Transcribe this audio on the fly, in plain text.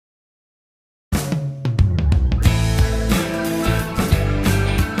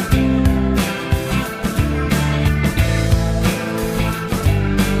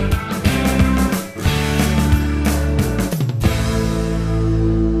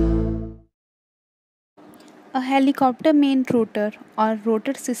A helicopter main rotor or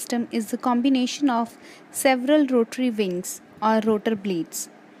rotor system is the combination of several rotary wings or rotor blades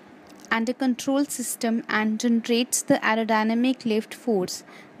and a control system and generates the aerodynamic lift force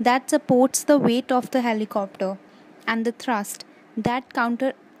that supports the weight of the helicopter and the thrust that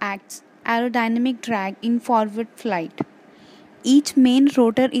counteracts aerodynamic drag in forward flight. Each main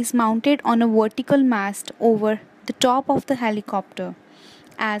rotor is mounted on a vertical mast over the top of the helicopter,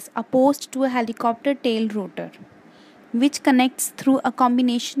 as opposed to a helicopter tail rotor, which connects through a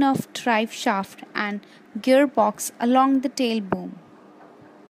combination of drive shaft and gearbox along the tail boom.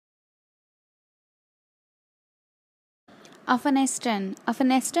 A Fenstron. A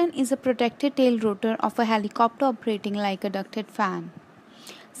Fenstron is a protected tail rotor of a helicopter operating like a ducted fan.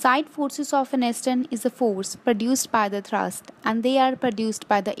 Side forces of an Fenstron is a force produced by the thrust, and they are produced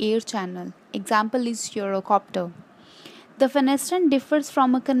by the air channel. Example is Eurocopter. The Fenstron differs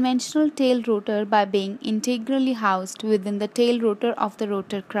from a conventional tail rotor by being integrally housed within the tail rotor of the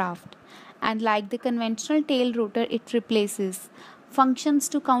rotor craft, and like the conventional tail rotor, it replaces functions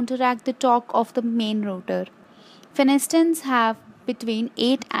to counteract the torque of the main rotor. Fenestrons have between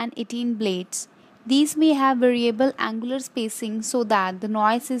 8 and 18 blades. These may have variable angular spacing so that the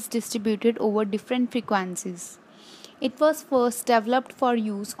noise is distributed over different frequencies. It was first developed for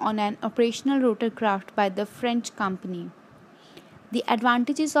use on an operational rotorcraft by the French company. The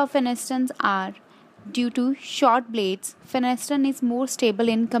advantages of fenestrons are due to short blades, fenestron is more stable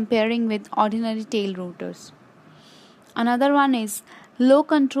in comparing with ordinary tail rotors. Another one is low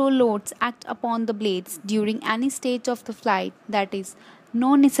control loads act upon the blades during any stage of the flight, that is,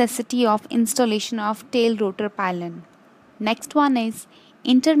 no necessity of installation of tail rotor pylon. Next one is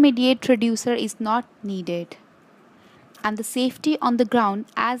intermediate reducer is not needed, and the safety on the ground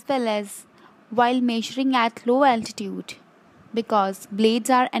as well as while measuring at low altitude because blades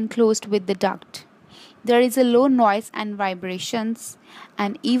are enclosed with the duct. There is a low noise and vibrations,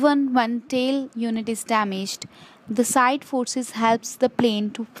 and even when tail unit is damaged, the side forces helps the plane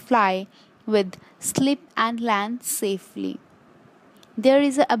to fly with slip and land safely. There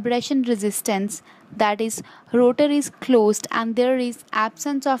is a abrasion resistance, that is, rotor is closed and there is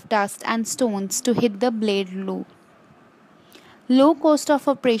absence of dust and stones to hit the blade low. Low cost of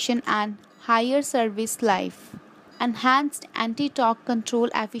operation and higher service life. Enhanced anti-torque control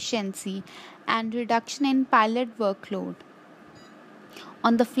efficiency and reduction in pilot workload.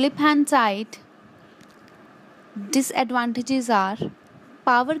 On the flip hand side, disadvantages are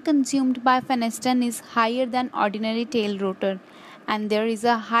power consumed by fenestron is higher than ordinary tail rotor and there is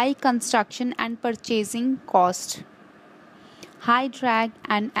a high construction and purchasing cost. High drag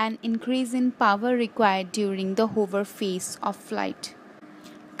and an increase in power required during the hover phase of flight.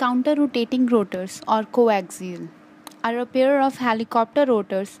 Counter-rotating rotors or coaxial are a pair of helicopter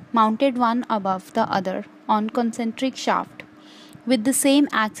rotors mounted one above the other on concentric shaft with the same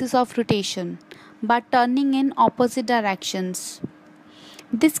axis of rotation but turning in opposite directions.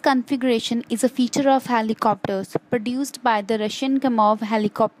 This configuration is a feature of helicopters produced by the Russian Kamov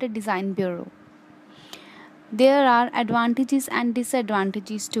Helicopter Design Bureau. There are advantages and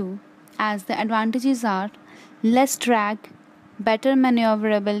disadvantages too, as the advantages are less drag, better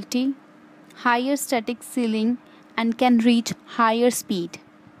maneuverability, higher static ceiling, and can reach higher speed.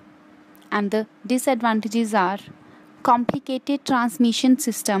 And the disadvantages are complicated transmission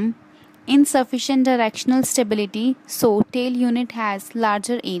system, insufficient directional stability, so tail unit has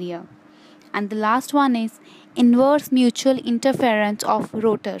larger area. And the last one is inverse mutual interference of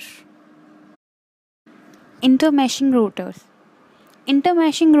rotor. Intermeshing rotors.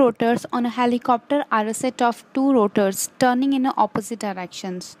 Intermeshing rotors on a helicopter are a set of two rotors turning in opposite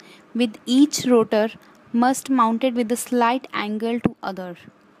directions, with each rotor must mounted with a slight angle to other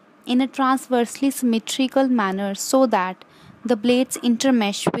in a transversely symmetrical manner so that the blades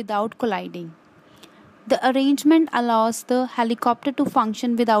intermesh without colliding. The arrangement allows the helicopter to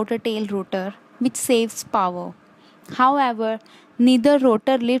function without a tail rotor, which saves power. However, neither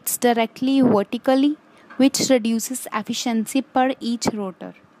rotor lifts directly vertically, which reduces efficiency per each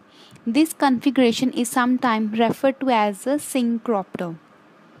rotor. This configuration is sometimes referred to as a syncopter.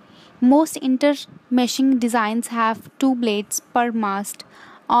 Most intermeshing designs have two blades per mast,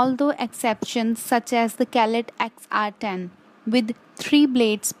 although exceptions such as the Callet XR10 with three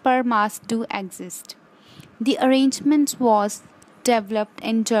blades per mast do exist. The arrangement was developed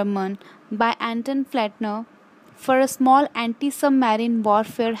in Germany by Anton Flettner for a small anti-submarine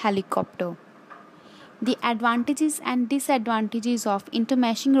warfare helicopter. The advantages and disadvantages of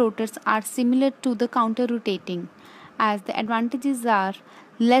intermeshing rotors are similar to the counter-rotating, as the advantages are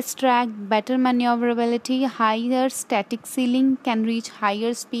less drag, better maneuverability, higher static ceiling, can reach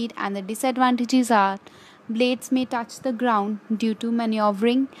higher speed, and the disadvantages are Blades may touch the ground due to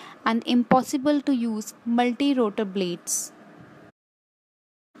maneuvering and impossible to use multi-rotor blades.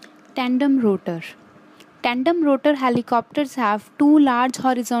 Tandem rotor. Tandem rotor helicopters have two large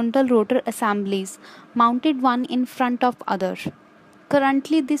horizontal rotor assemblies mounted one in front of other.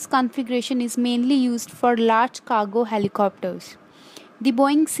 Currently, this configuration is mainly used for large cargo helicopters. The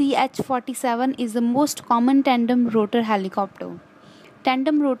Boeing CH-47 is the most common tandem rotor helicopter.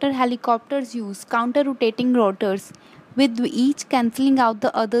 Tandem rotor helicopters use counter-rotating rotors, with each cancelling out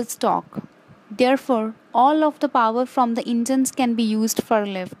the other's torque. Therefore, all of the power from the engines can be used for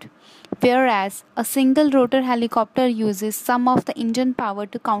lift, whereas a single rotor helicopter uses some of the engine power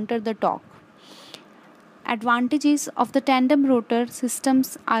to counter the torque. Advantages of the tandem rotor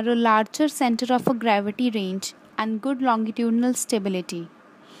systems are a larger center of gravity range and good longitudinal stability.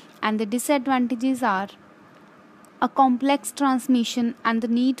 And the disadvantages are a complex transmission and the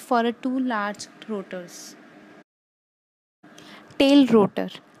need for two large rotors. Tail rotor.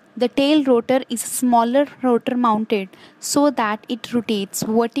 The tail rotor is a smaller rotor mounted so that it rotates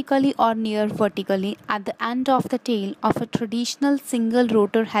vertically or near vertically at the end of the tail of a traditional single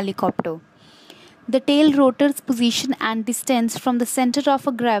rotor helicopter. The tail rotor's position and distance from the center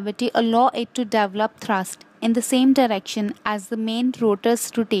of gravity allow it to develop thrust in the same direction as the main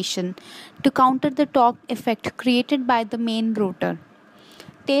rotor's rotation to counter the torque effect created by the main rotor.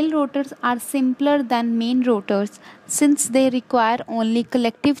 Tail rotors are simpler than main rotors since they require only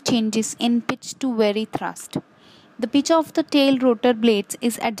collective changes in pitch to vary thrust. The pitch of the tail rotor blades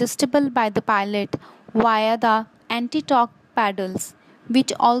is adjustable by the pilot via the anti-torque paddles,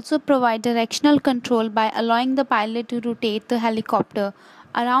 which also provide directional control by allowing the pilot to rotate the helicopter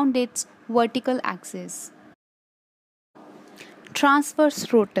around its vertical axis.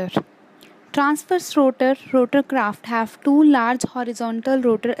 Transverse rotor. Transverse rotorcraft have two large horizontal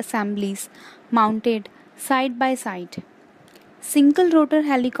rotor assemblies mounted side by side. Single rotor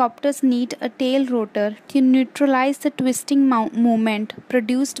helicopters need a tail rotor to neutralize the twisting moment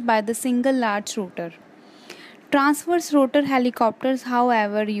produced by the single large rotor. Transverse rotor helicopters,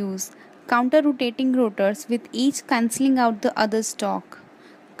 however, use counter-rotating rotors with each cancelling out the other's torque.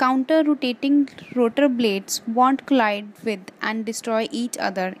 Counter-rotating rotor blades won't collide with and destroy each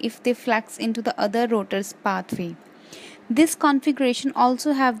other if they flex into the other rotor's pathway. This configuration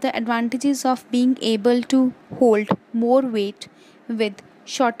also have the advantages of being able to hold more weight with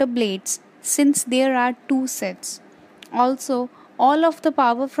shorter blades since there are two sets. Also, all of the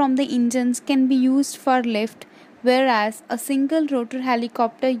power from the engines can be used for lift, whereas a single rotor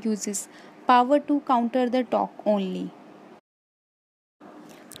helicopter uses power to counter the torque only.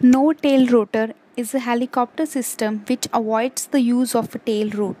 No tail rotor is a helicopter system which avoids the use of a tail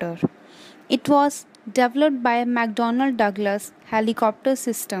rotor. It was developed by McDonnell Douglas Helicopter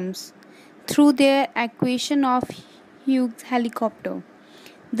Systems through their acquisition of Hughes helicopter.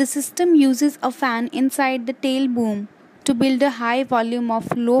 The system uses a fan inside the tail boom to build a high volume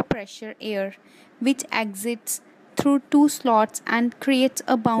of low pressure air which exits through two slots and creates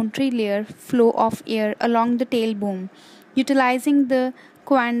a boundary layer flow of air along the tail boom, utilizing the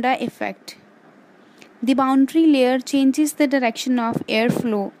Coanda effect. The boundary layer changes the direction of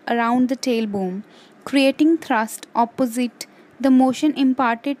airflow around the tail boom, creating thrust opposite the motion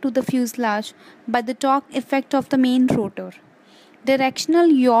imparted to the fuselage by the torque effect of the main rotor. Directional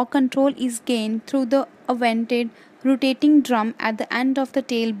yaw control is gained through the vented rotating drum at the end of the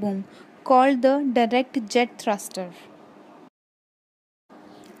tail boom, called the direct jet thruster.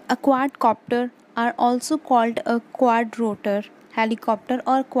 A quadcopter are also called a quadrotor helicopter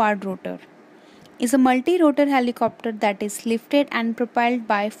or quadrotor. Is a multi-rotor helicopter that is lifted and propelled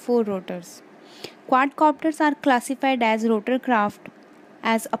by four rotors. Quadcopters are classified as rotorcraft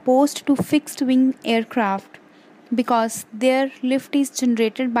as opposed to fixed-wing aircraft because their lift is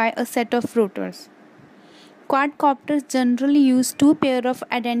generated by a set of rotors. Quadcopters generally use two pairs of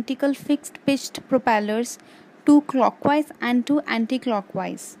identical fixed-pitched propellers, two clockwise and two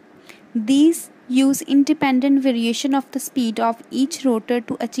anti-clockwise. These use independent variation of the speed of each rotor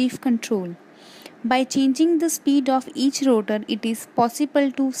to achieve control. By changing the speed of each rotor, it is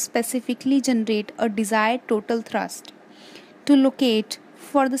possible to specifically generate a desired total thrust. To locate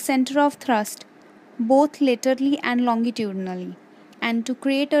for the center of thrust, both laterally and longitudinally, and to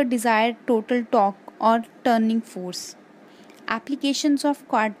create a desired total torque or turning force. Applications of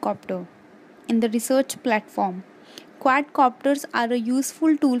quadcopter in the research platform. Quadcopters are a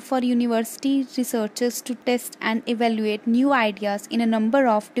useful tool for university researchers to test and evaluate new ideas in a number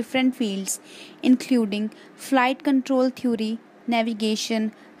of different fields, including flight control theory,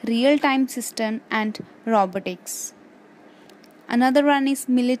 navigation, real-time system, and robotics. Another one is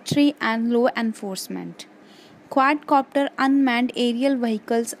military and law enforcement. Quadcopter unmanned aerial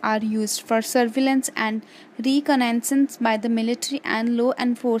vehicles are used for surveillance and reconnaissance by the military and law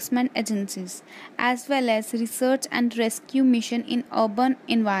enforcement agencies, as well as research and rescue mission in urban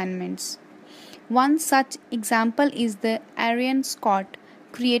environments. One such example is the Ariane Scott,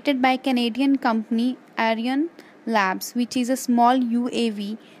 created by Canadian company Ariane Labs, which is a small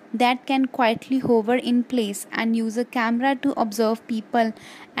UAV that can quietly hover in place and use a camera to observe people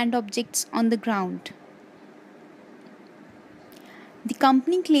and objects on the ground. The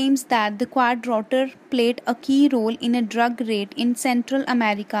company claims that the Quadcopter played a key role in a drug raid in Central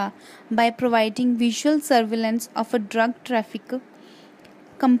America by providing visual surveillance of a drug traffic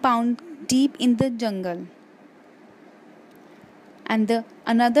compound deep in the jungle. And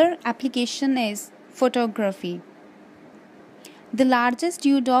another application is photography. The largest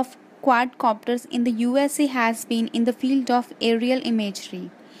use of quadcopters in the USA has been in the field of aerial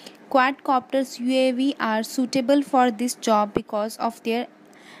imagery. Quadcopters UAV are suitable for this job because of their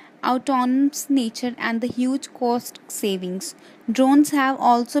autonomous nature and the huge cost savings. Drones have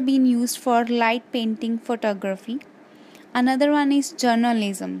also been used for light painting photography. Another one is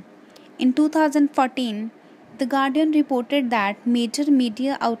journalism. In 2014, The Guardian reported that major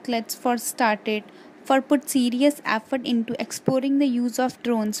media outlets put serious effort into exploring the use of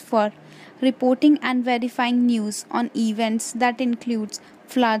drones for reporting and verifying news on events that includes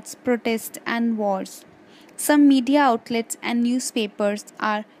floods, protests, and wars. Some media outlets and newspapers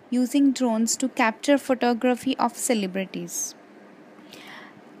are using drones to capture photography of celebrities.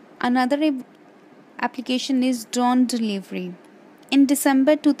 Another application is drone delivery. In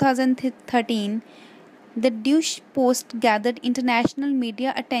December 2013, the Deutsche Post gathered international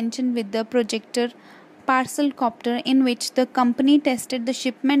media attention with the projector Parcelcopter, in which the company tested the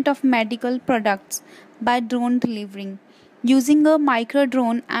shipment of medical products by drone delivering. Using a micro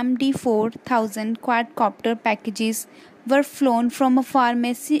drone, MD4000 quadcopter packages were flown from a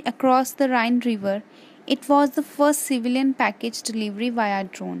pharmacy across the Rhine River. It was the first civilian package delivery via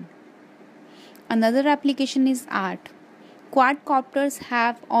drone. Another application is art. Quadcopters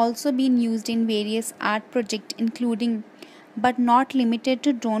have also been used in various art projects, including but not limited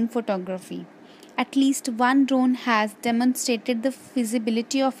to drone photography. At least one drone has demonstrated the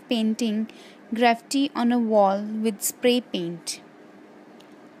feasibility of painting graffiti on a wall with spray paint.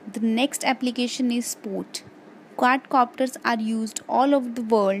 The next application is sport. Quadcopters are used all over the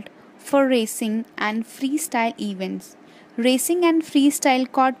world for racing and freestyle events. Racing and freestyle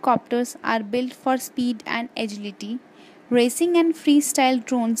quadcopters are built for speed and agility. Racing and freestyle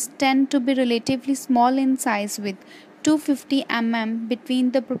drones tend to be relatively small in size, with 250 mm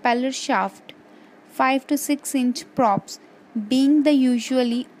between the propeller shaft. 5 to 6 inch props being the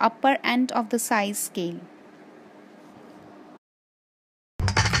usually upper end of the size scale.